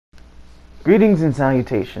Greetings and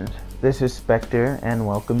salutations. This is Spectre, and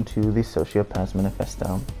welcome to the Sociopath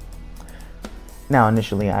Manifesto. Now,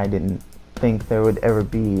 initially, I didn't think there would ever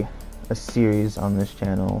be a series on this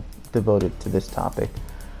channel devoted to this topic.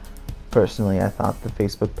 Personally, I thought the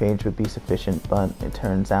Facebook page would be sufficient, but it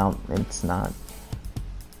turns out it's not.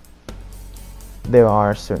 There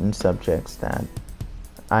are certain subjects that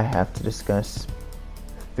I have to discuss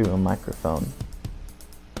through a microphone.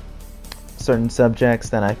 Certain subjects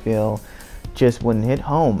that I feel just wouldn't hit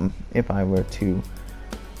home if I were to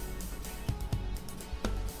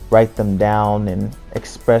write them down and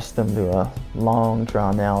express them to a long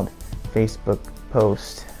drawn out Facebook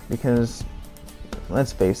post, because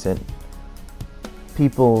let's face it,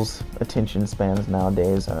 people's attention spans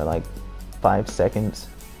nowadays are like 5 seconds,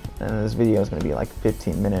 and this video is going to be like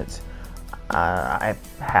 15 minutes. I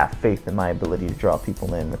have faith in my ability to draw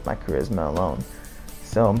people in with my charisma alone,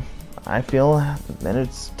 so I feel that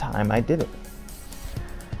it's time I did it.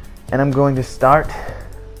 And I'm going to start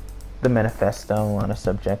the manifesto on a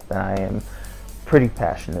subject that I am pretty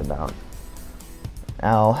passionate about.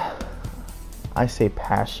 Now, I say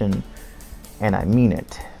passion, and I mean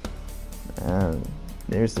it.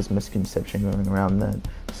 There's this misconception going around that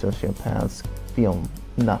sociopaths feel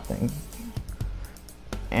nothing.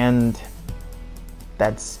 And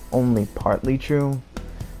that's only partly true.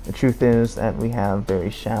 The truth is that we have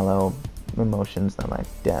very shallow emotions that lack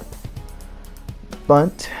depth.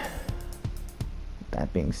 But,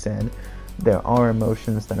 that being said, there are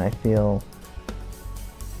emotions that I feel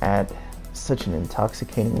at such an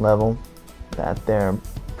intoxicating level that they're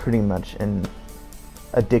pretty much an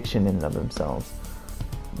addiction in and of themselves.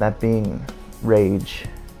 That being rage,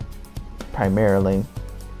 primarily,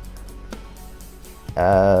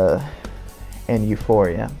 and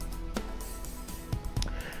euphoria.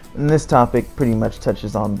 And this topic pretty much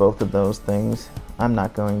touches on both of those things. I'm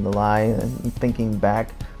not going to lie, and thinking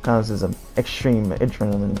back causes an extreme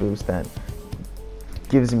adrenaline boost that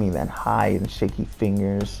gives me that high and shaky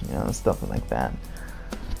fingers, stuff like that.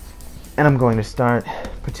 And I'm going to start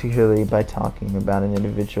particularly by talking about an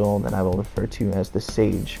individual that I will refer to as the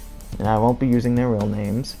Sage. And I won't be using their real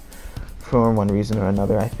names. For one reason or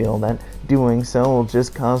another, I feel that doing so will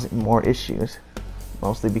just cause more issues.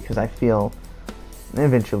 Mostly because I feel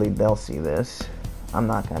eventually they'll see this. I'm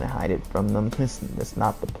not going to hide it from them. That's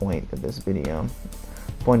not the point of this video.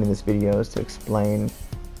 The point of this video is to explain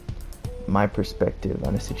my perspective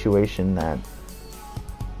on a situation that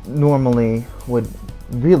normally would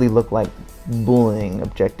really look like bullying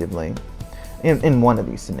objectively. In one of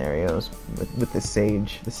these scenarios with the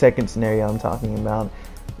Sage. The second scenario I'm talking about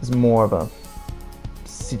is more of a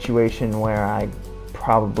situation where I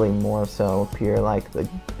probably more so appear like the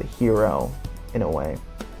hero in a way.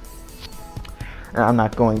 And I'm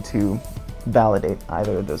not going to validate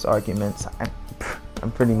either of those arguments.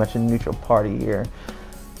 I'm pretty much a neutral party here,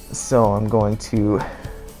 so I'm going to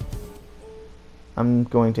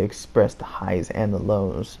express the highs and the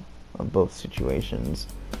lows of both situations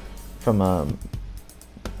from a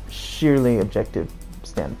sheerly objective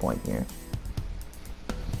standpoint here.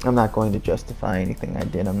 I'm not going to justify anything I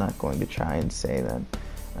did. I'm not going to try and say that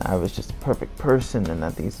I was just a perfect person and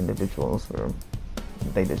that these individuals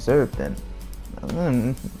they deserved it.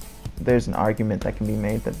 There's an argument that can be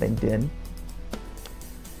made that they did.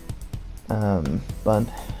 But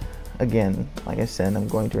again, like I said, I'm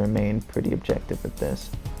going to remain pretty objective with this.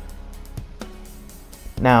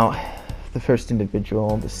 Now, the first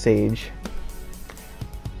individual, the Sage,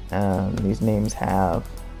 these names have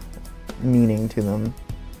meaning to them.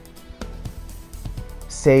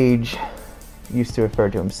 Sage used to refer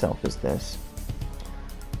to himself as this.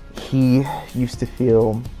 He used to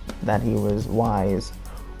feel that he was wise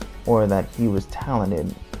or that he was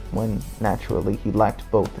talented when naturally he lacked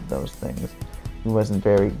both of those things. He wasn't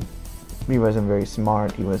very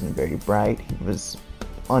smart, he wasn't very bright, he was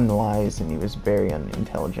unwise, and he was very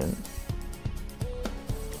unintelligent.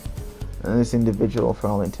 And this individual, for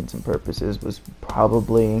all intents and purposes, was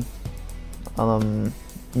probably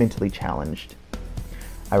mentally challenged.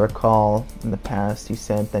 I recall in the past he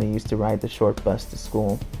said that he used to ride the short bus to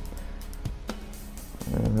school.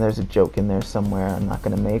 And there's a joke in there somewhere I'm not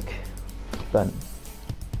going to make, but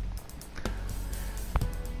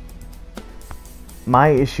my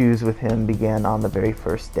issues with him began on the very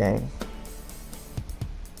first day.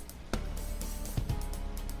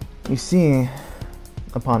 You see,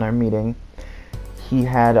 upon our meeting, he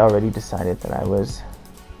had already decided that I was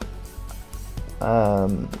a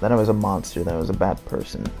monster, that I was a bad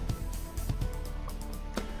person.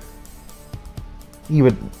 He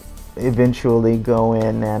would eventually go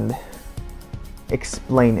in and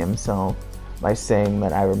explain himself by saying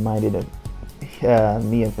that I reminded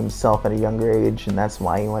me of himself at a younger age, and that's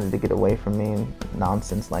why he wanted to get away from me and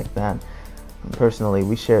nonsense like that. Personally,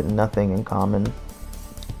 we shared nothing in common.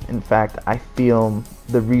 In fact, I feel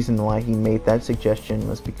the reason why he made that suggestion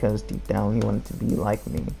was because deep down he wanted to be like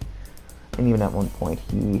me. And even at one point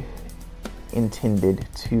he intended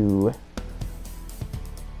to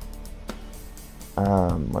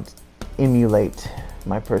emulate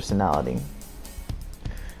my personality.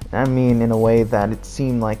 I mean, in a way that it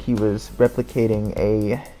seemed like he was replicating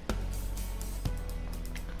a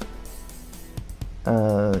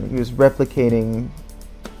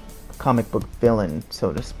comic book villain,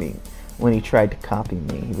 so to speak. When he tried to copy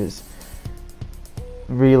me, he was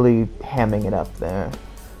really hamming it up there.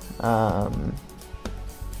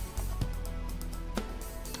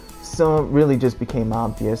 So it really just became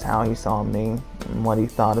obvious how he saw me and what he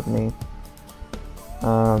thought of me.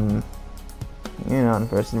 You know, in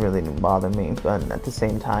person really didn't bother me, but at the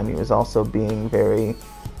same time he was also being very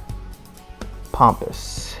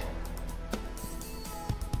pompous.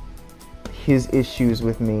 His issues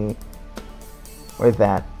with me were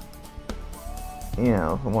that, you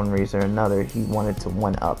know, for one reason or another, he wanted to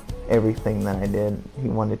one-up everything that I did. He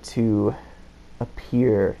wanted to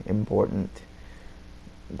appear important.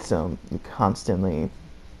 So he constantly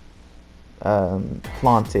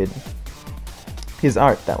flaunted his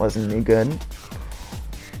art that wasn't any good,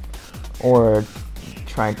 or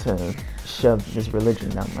tried to shove his religion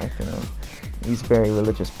down my throat. He's a very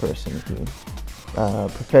religious person. He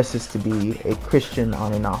professes to be a Christian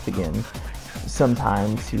on and off again.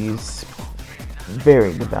 Sometimes he's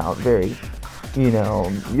very devout, very, you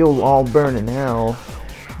know, you'll all burn in hell.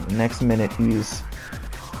 Next minute he's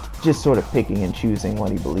just sort of picking and choosing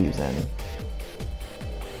what he believes in.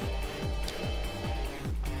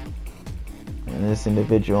 And this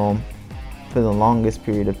individual, for the longest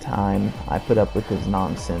period of time, I put up with his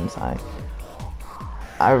nonsense.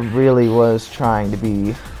 I really was trying to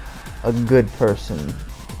be a good person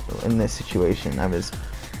in this situation. I was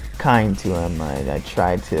kind to him. I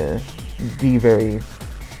tried to be very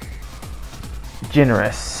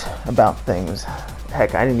generous about things.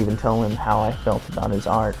 Heck, I didn't even tell him how I felt about his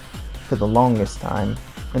art for the longest time,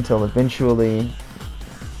 until eventually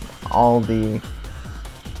all the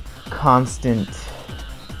constant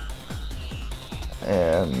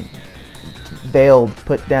veiled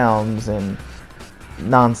put-downs and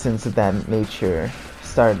nonsense of that nature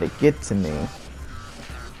started to get to me,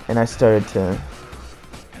 and I started to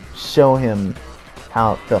show him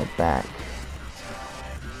how it felt back.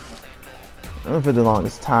 And for the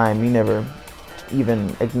longest time, he never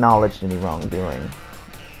even acknowledged any wrongdoing.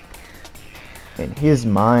 In his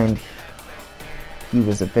mind, he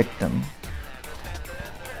was a victim.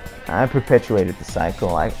 I perpetuated the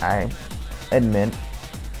cycle, I admit.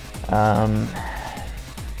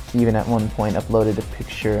 Even at one point uploaded a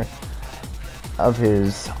picture of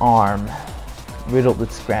his arm riddled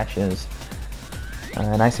with scratches.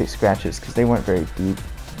 And I say scratches because they weren't very deep.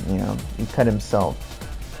 You know, he cut himself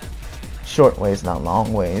short ways, not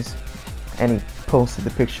long ways. And he posted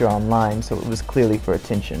the picture online, so it was clearly for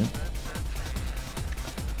attention.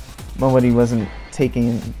 But what he wasn't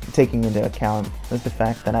taking into account was the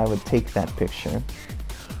fact that I would take that picture.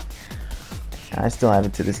 I still have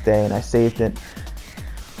it to this day, and I saved it.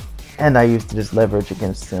 And I used to just leverage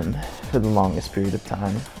against him for the longest period of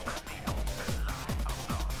time.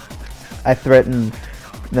 I threatened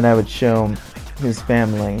that I would show his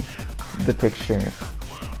family the picture.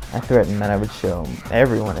 I threatened that I would show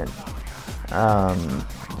everyone it.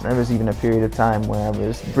 There was even a period of time where I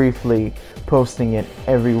was briefly posting it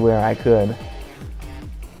everywhere I could,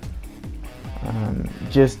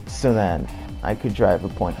 just so that I could drive a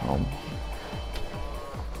point home.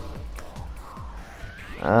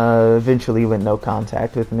 Eventually he went no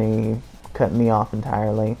contact with me, cut me off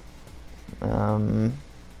entirely,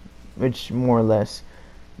 which more or less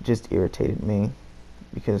just irritated me,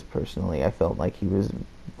 because personally I felt like he was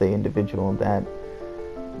the individual that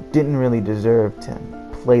didn't really deserve to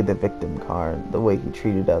play the victim card, the way he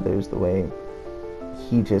treated others, the way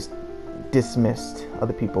he just dismissed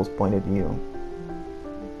other people's point of view.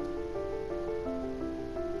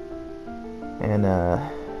 And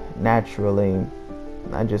naturally,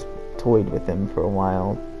 I just toyed with him for a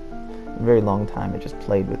while. A very long time I just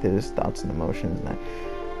played with his thoughts and emotions, and I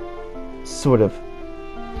sort of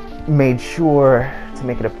made sure to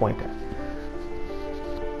make it a point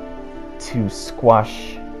to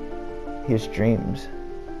squash his dreams.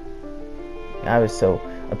 I was so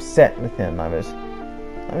upset with him. I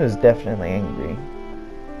was definitely angry.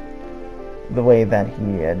 The way that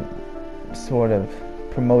he had sort of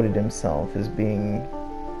promoted himself as being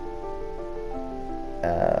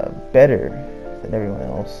better than everyone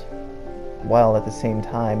else, while at the same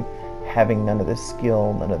time having none of the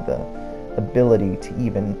skill, none of the ability to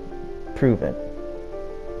even prove it.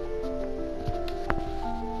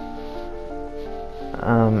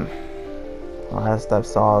 Last I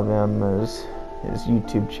saw of him was his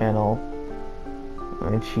YouTube channel,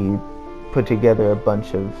 which he put together a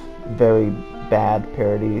bunch of very bad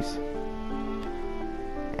parodies.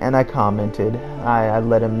 And I commented. I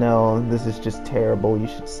let him know, this is just terrible, you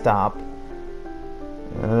should stop.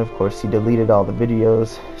 And of course he deleted all the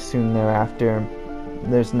videos soon thereafter.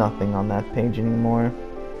 There's nothing on that page anymore,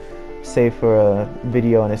 save for a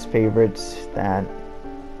video on his favorites that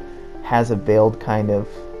has a veiled kind of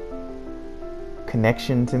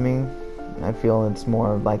connection to me. I feel it's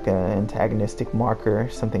more like an antagonistic marker,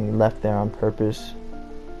 something he left there on purpose.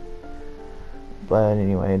 But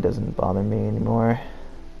anyway, it doesn't bother me anymore.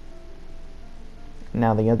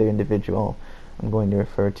 Now the other individual, I'm going to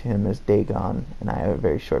refer to him as Dagon, and I have a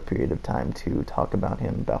very short period of time to talk about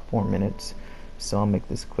him, about 4 minutes, so I'll make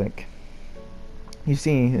this quick. You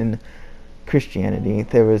see, in Christianity,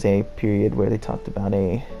 there was a period where they talked about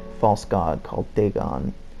a false god called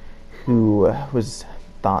Dagon, who was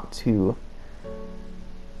thought to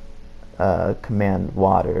command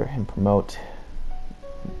water and promote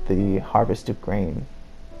the harvest of grain.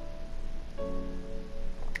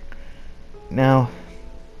 Now,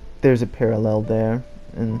 there's a parallel there,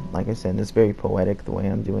 and like I said, it's very poetic the way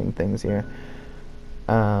I'm doing things here.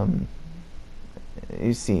 You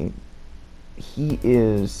see, he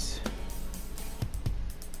is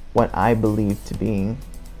what I believe to be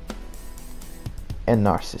a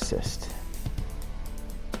narcissist.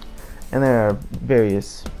 And there are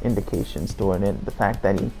various indications toward it. The fact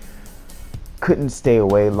that he couldn't stay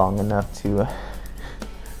away long enough to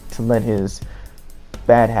let his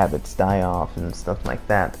bad habits die off and stuff like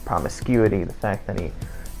that. The promiscuity, the fact that he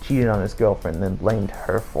cheated on his girlfriend and then blamed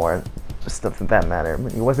her for it, stuff of that matter.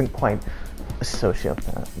 But he wasn't quite a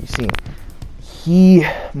sociopath. You see, he,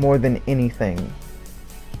 more than anything,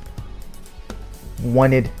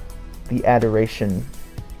 wanted the adoration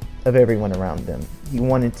of everyone around him. He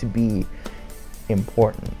wanted to be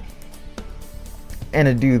important. And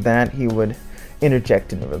to do that, he would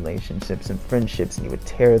interject into relationships and friendships, and he would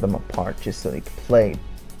tear them apart just so he could play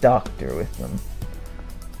doctor with them.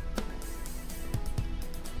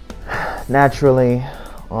 Naturally,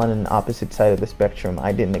 on an opposite side of the spectrum,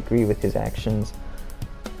 I didn't agree with his actions.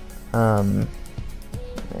 And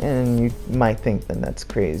you might think that that's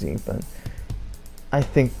crazy, but I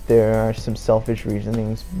think there are some selfish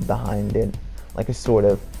reasonings behind it. Like a sort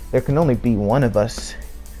of, there can only be one of us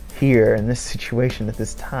here in this situation at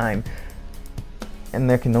this time, and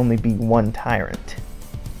there can only be one tyrant.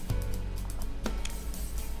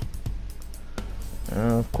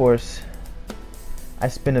 Of course, I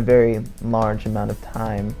spent a very large amount of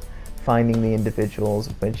time finding the individuals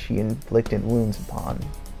which he inflicted wounds upon,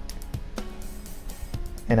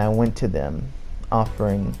 and I went to them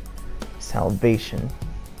offering salvation,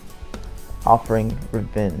 offering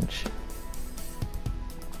revenge.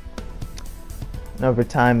 And over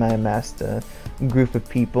time, I amassed a group of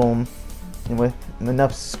people with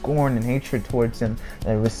enough scorn and hatred towards him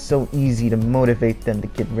that it was so easy to motivate them to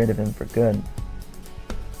get rid of him for good.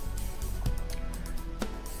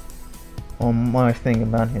 One more thing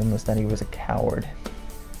about him was that he was a coward.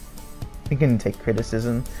 He couldn't take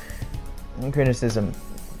criticism, and criticism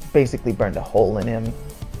basically burned a hole in him.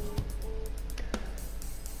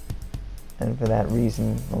 And for that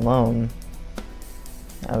reason alone,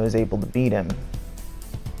 I was able to beat him,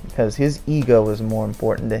 because his ego was more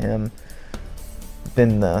important to him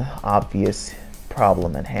than the obvious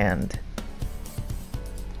problem at hand.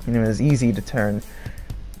 And it was easy to turn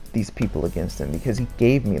these people against him because he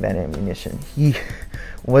gave me that ammunition. He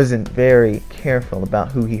wasn't very careful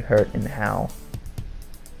about who he hurt and how.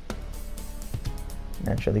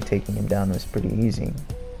 Naturally, taking him down was pretty easy.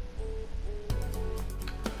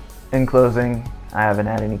 In closing, I haven't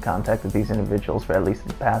had any contact with these individuals for at least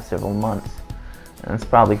the past several months, and it's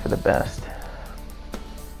probably for the best.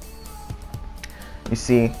 You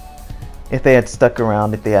see, if they had stuck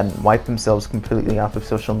around, if they hadn't wiped themselves completely off of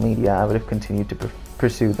social media, I would have continued to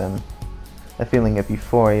pursue them. The feeling of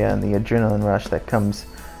euphoria and the adrenaline rush that comes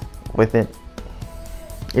with it,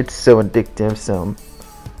 it's so addictive, so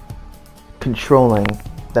controlling,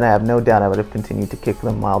 that I have no doubt I would have continued to kick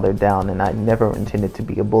them while they're down, and I never intended to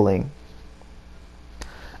be a bully.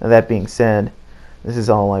 And that being said, this is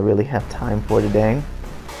all I really have time for today.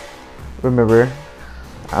 Remember,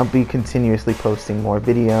 I'll be continuously posting more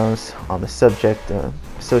videos on the subject of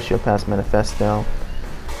Sociopath's Manifesto.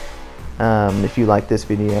 If you like this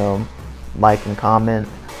video, like and comment.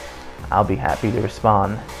 I'll be happy to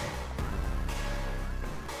respond.